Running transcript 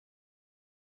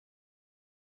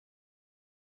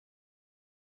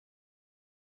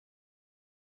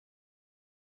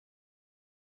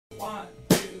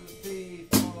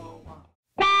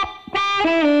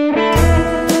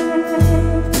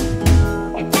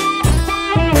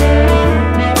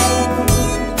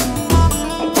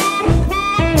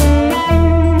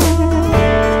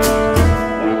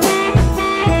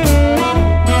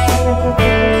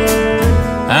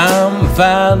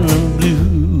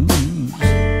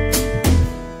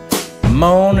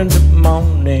morning to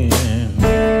morning.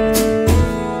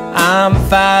 I'm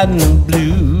fighting the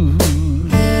blues.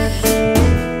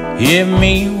 Hit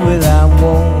me without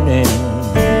warning.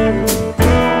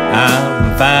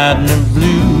 I'm fighting the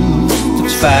blues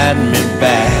that's fighting me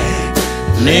back,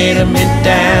 letting me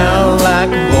down like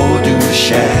a boy to a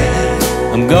shack.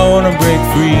 I'm gonna break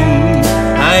free,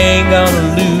 I ain't gonna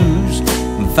lose.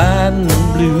 I'm fighting the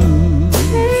blues.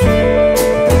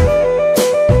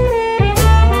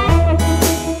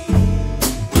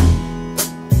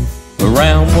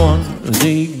 Round one,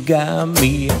 they got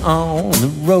me on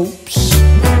the ropes.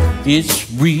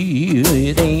 It's real,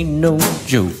 it ain't no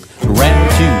joke. Round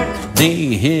two,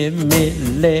 they hit me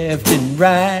left and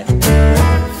right.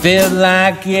 Felt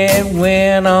like it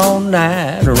went all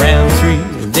night. Round three,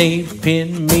 they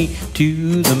pinned me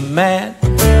to the mat,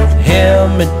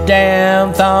 held me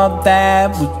down, thought that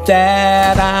was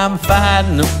that. I'm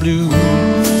fighting the blues,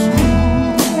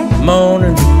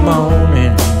 morning to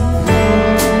morning.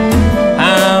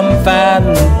 I'm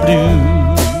fighting the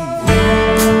blues.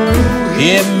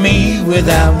 Hit me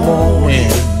without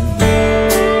warning.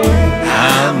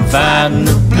 I'm fighting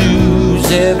the blues,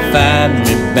 they're fighting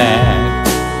me back,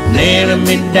 nailing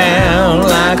me down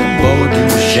like a boy to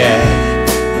a shack.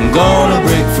 I'm gonna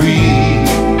break free,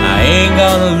 I ain't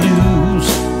gonna lose.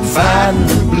 I'm fighting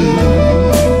the blues.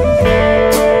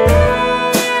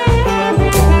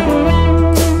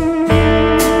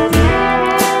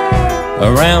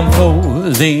 Around four,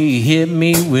 they hit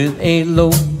me with a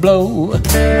low blow.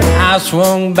 I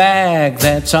swung back,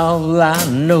 that's all I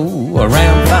know.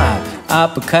 Around five,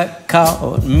 uppercut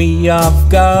caught me off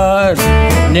guard.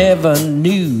 Never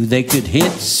knew they could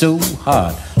hit so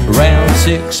hard. Round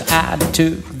six, I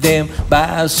took them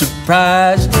by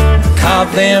surprise,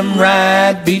 caught them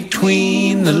right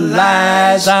between the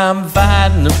lies. I'm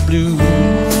fighting the blues,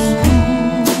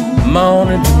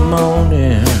 morning to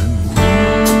morning.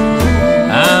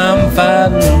 I'm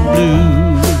fighting the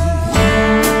blues.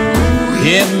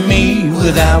 Hit me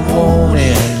without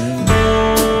warning.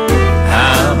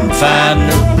 I'm fighting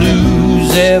the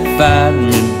blues, they're fighting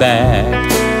me back,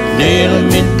 nailing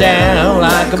me down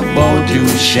like a boy to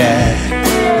a shack.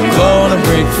 I'm gonna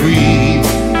break free,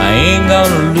 I ain't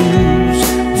gonna lose.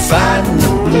 I'm fighting the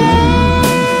blues.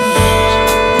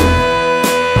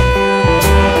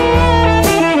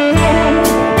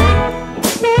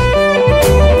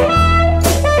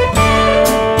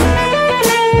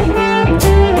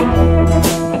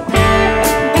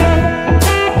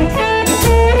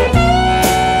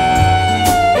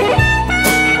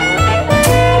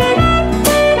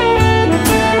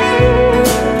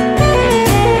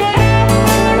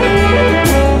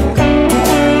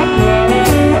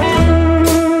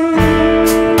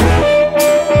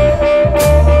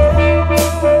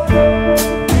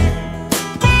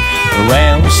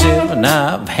 Round seven,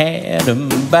 I've had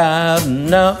about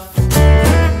enough.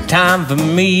 Time for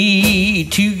me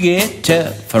to get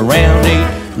tough. Around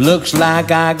eight, looks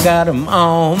like I got 'em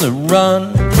on the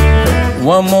run.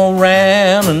 One more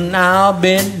round and I'll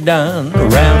be done.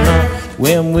 Around nine,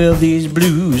 when will these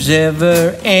blues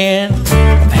ever end?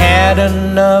 I've had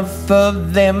enough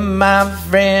of them, my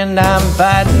friend. I'm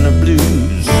fighting the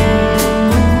blues,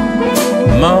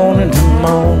 morning to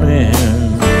morning.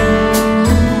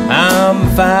 I'm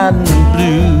fighting the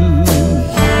blues.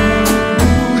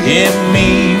 Hit me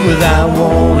without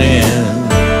warning.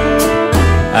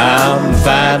 I'm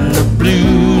fighting the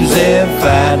blues, they're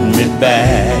fighting me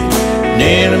back,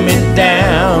 nailing me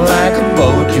down like a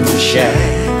boy to a shack.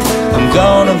 I'm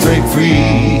gonna break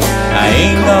free, I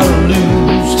ain't gonna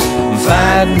lose. I'm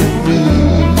fighting the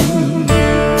blues.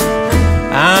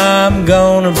 I'm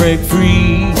gonna break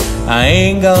free, I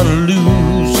ain't gonna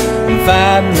lose. I'm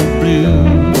fighting the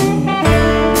blues.